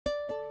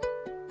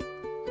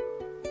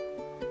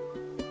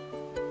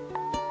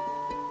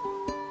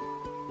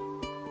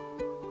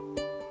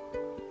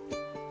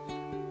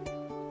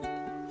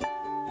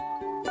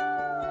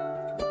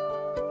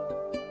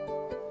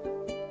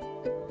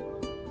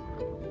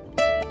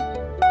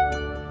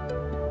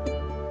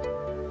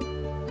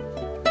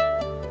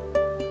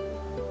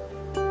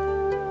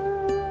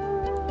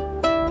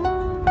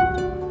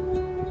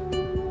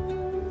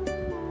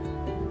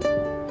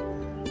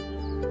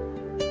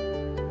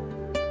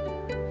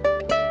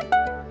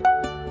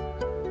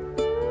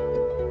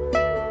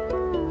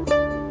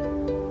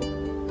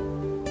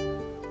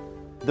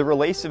The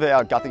release of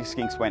our Guthega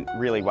Skinks went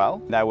really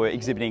well. They were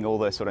exhibiting all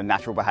the sort of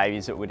natural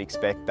behaviours that we'd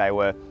expect. They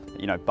were,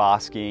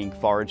 basking,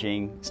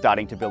 foraging,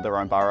 starting to build their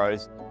own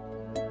burrows.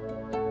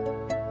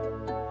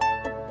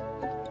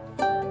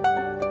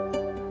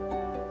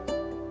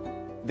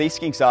 These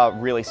skinks are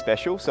really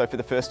special. So for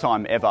the first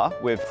time ever,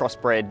 we've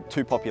crossbred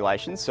two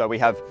populations. So we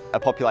have a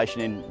population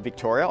in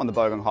Victoria on the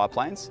Bogong High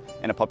Plains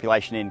and a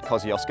population in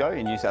Kosciusko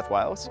in New South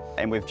Wales.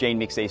 And we've gene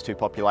mixed these two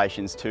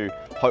populations to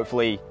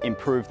hopefully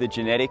improve the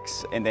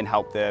genetics and then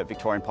help the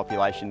Victorian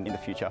population in the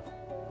future.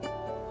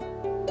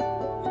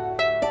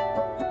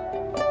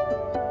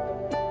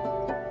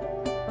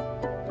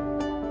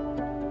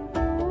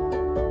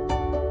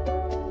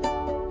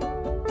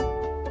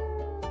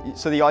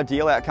 So the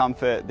ideal outcome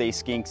for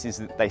these skinks is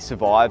that they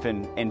survive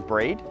and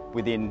breed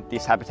within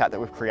this habitat that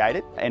we've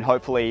created, and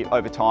hopefully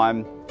over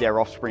time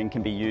their offspring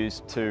can be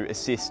used to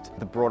assist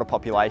the broader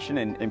population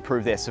and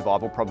improve their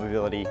survival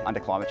probability under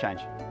climate change.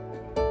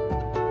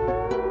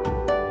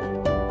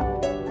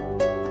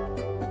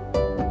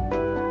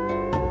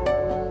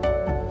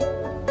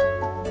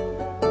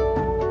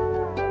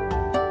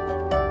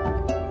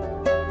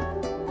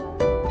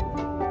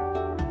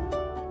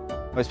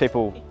 Most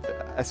people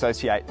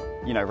associate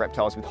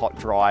reptiles with hot,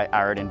 dry,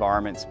 arid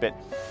environments, but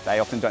they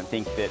often don't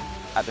think that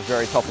at the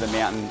very top of the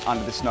mountain,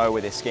 under the snow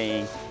where they're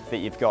skiing, that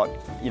you've got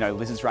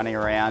lizards running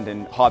around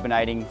and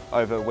hibernating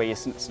over where you're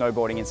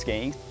snowboarding and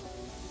skiing.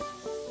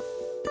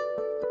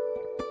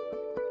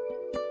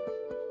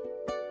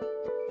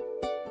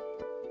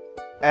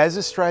 As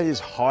Australia's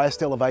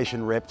highest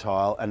elevation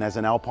reptile and as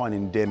an alpine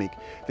endemic,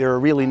 they're a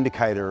real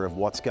indicator of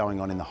what's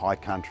going on in the high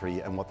country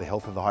and what the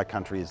health of the high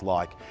country is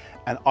like.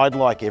 And I'd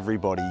like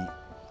everybody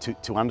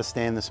to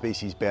understand the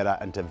species better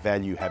and to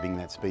value having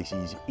that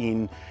species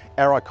in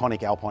our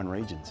iconic alpine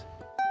regions.